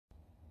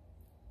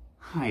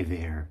Hi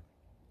there,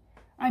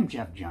 I'm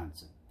Jeff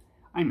Johnson.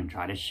 I'm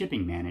Entrada's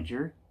shipping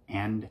manager,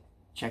 and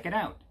check it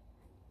out.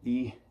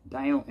 The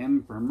Dial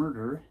M for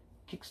Murder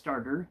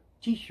Kickstarter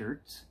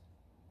t-shirts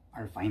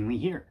are finally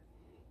here.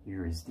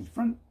 Here is the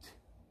front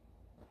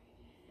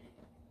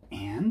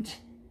and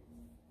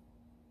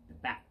the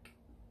back.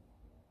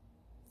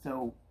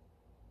 So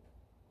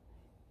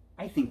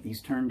I think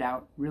these turned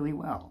out really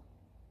well.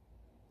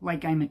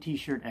 Like I'm a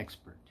t-shirt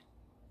expert,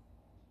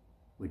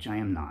 which I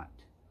am not.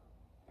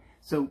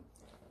 So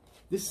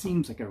this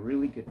seems like a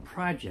really good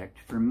project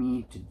for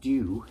me to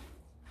do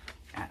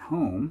at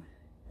home,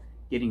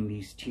 getting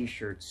these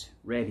t-shirts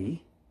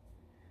ready.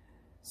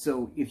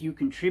 So if you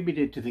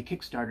contributed to the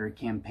Kickstarter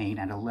campaign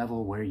at a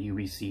level where you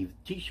received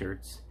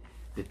t-shirts,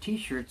 the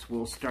t-shirts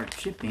will start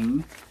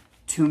shipping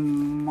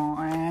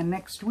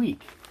next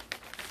week.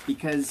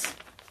 Because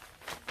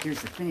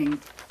here's the thing,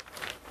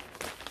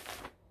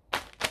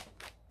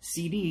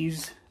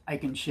 CDs I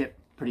can ship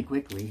pretty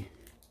quickly,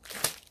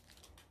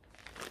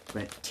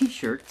 but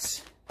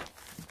t-shirts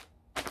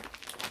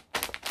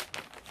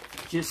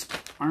just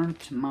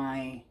aren't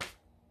my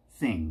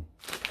thing.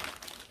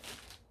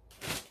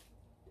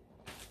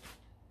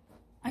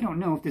 I don't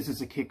know if this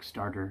is a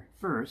Kickstarter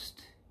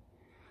first,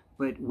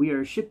 but we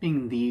are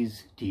shipping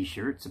these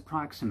t-shirts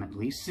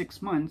approximately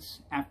 6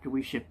 months after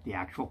we ship the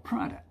actual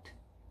product.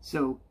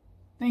 So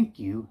thank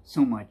you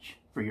so much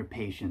for your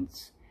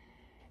patience.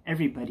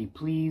 Everybody,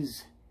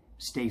 please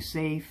stay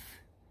safe.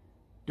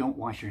 Don't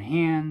wash your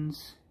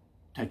hands.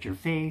 Touch your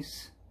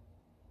face.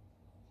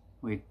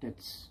 Wait,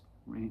 that's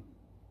right.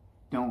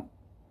 Don't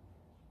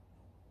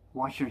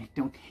wash your,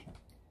 don't,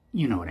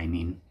 you know what I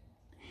mean.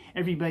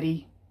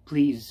 Everybody,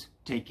 please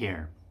take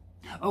care.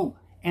 Oh,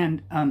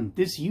 and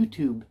this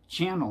YouTube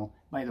channel,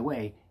 by the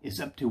way, is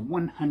up to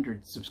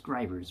 100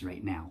 subscribers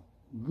right now.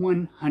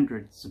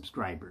 100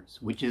 subscribers,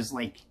 which is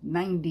like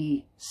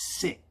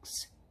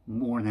 96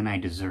 more than I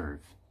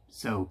deserve.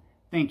 So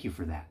thank you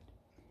for that.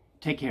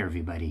 Take care,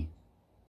 everybody.